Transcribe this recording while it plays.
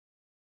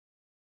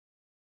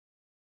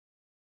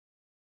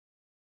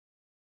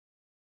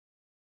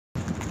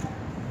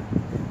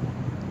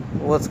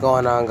What's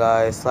going on,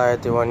 guys?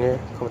 Sly31 here,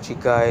 coming to you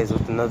guys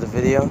with another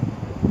video.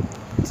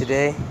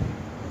 Today,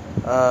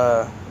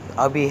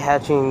 I'll be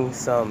hatching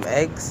some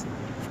eggs.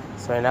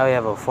 So right now we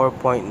have a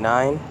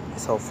 4.9,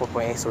 so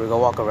 4.8, so we're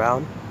gonna walk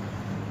around.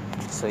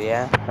 So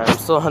yeah, I'm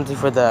still hunting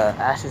for the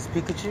Ash's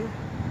Pikachu.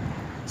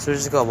 So we're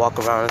just gonna walk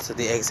around until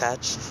the eggs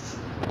hatch.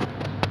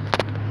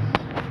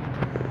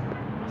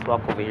 Let's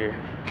walk over here.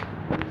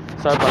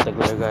 Sorry about the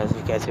glare, guys,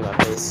 you can't see my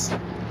face.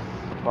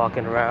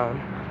 Walking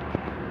around.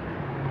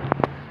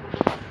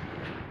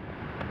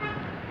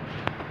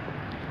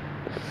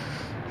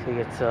 So you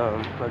get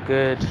a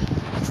good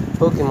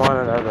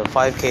Pokemon out of the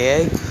 5K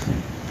egg.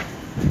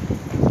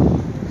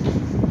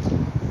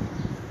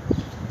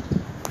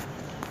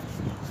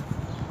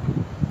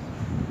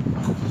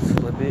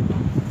 Flip it.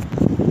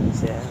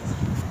 So yeah,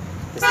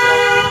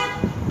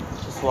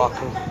 just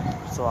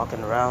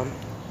walking around.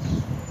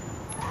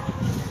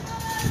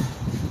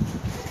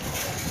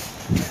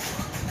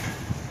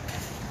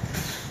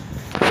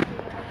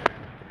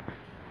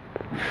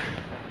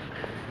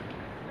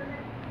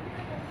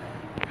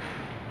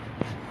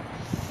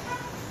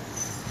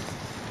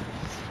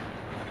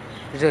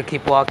 Just gonna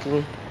keep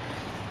walking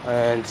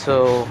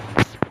until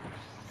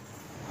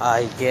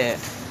I get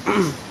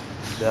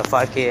the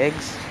 5K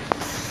eggs.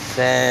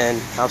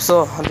 Then I'm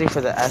still hunting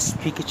for the Ash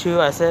Pikachu,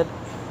 I said.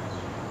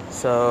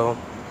 So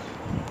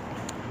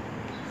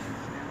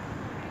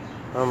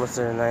almost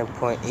at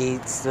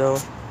 9.8 still.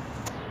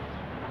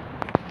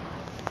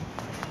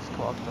 Let's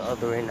walk the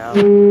other way now.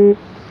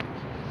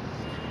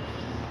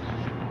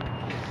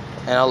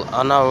 And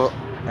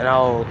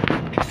I'll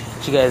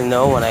let you guys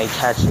know when I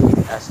catch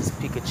Ash's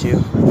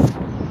Pikachu.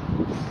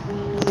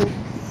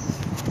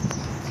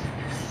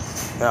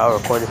 And I'll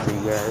record it for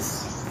you guys.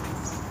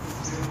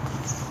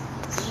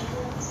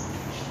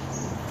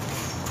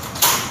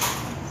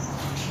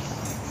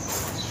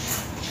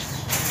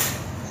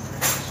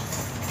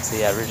 So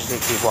yeah, we're just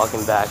gonna keep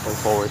walking back and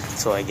forward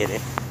until I get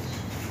it.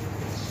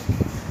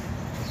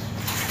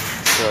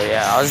 So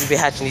yeah, I'll just be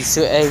hatching these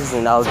 2 eggs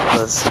and I'll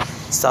just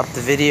stop the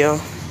video.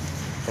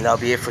 And that'll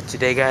be it for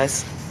today,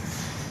 guys.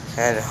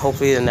 And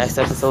hopefully the next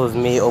episode is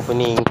me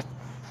opening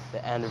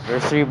the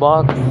anniversary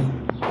box.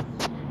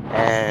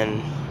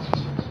 And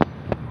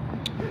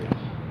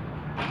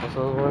what's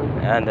the other one?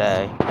 And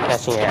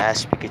catching an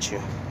Ash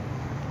Pikachu.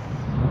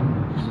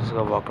 Just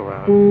gonna walk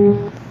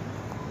around.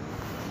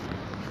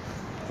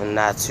 And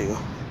not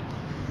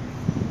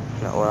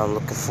what I'm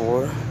looking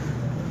for.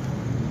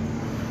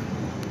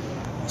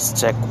 Let's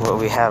check what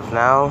we have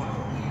now.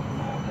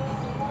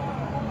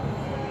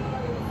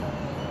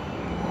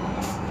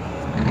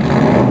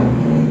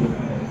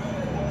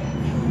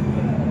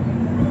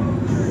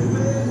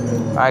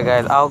 Alright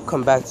guys, I'll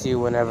come back to you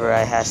whenever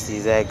I hatch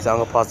these eggs. I'm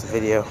gonna pause the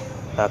video.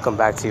 I'll come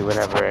back to you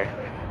whenever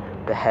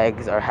the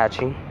eggs are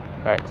hatching.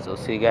 Alright, so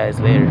see you guys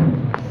later.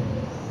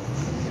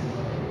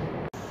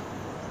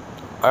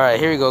 Alright,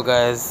 here we go,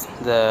 guys.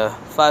 The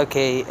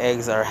 5K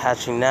eggs are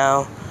hatching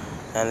now.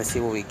 And let's see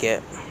what we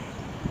get.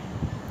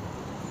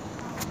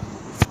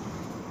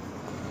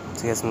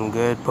 Let's get some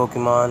good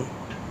Pokemon.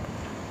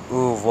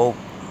 Ooh,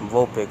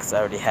 Vulpix. I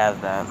already have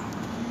that.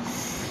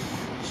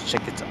 Let's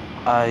check its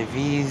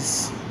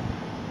IVs.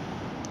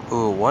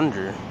 Ooh,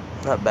 Wonder.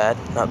 Not bad,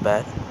 not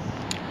bad.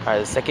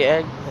 Alright, the second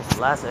egg. That's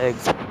the last egg.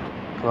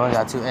 We only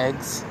got 2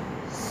 eggs.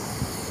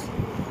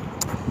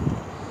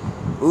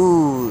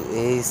 Ooh,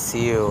 a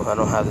Seal. I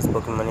don't have this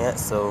Pokemon yet,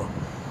 so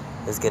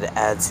let's get it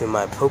added to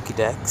my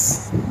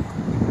Pokédex.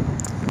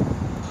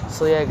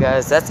 So yeah,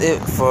 guys, that's it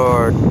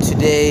for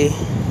today.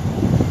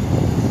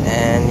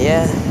 And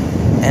yeah,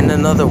 and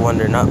another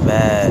Wonder, not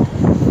bad.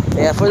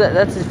 Yeah,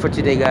 that's it for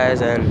today, guys,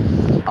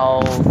 and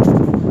I'll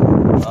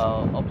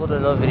upload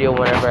another video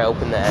whenever I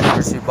open the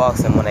anniversary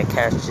box and when I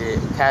catch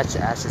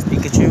Ash's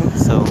Pikachu.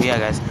 So yeah,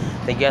 guys,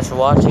 thank you guys for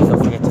watching.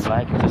 Don't forget to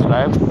like and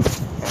subscribe,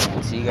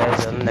 and see you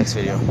guys in the next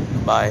video.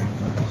 Bye.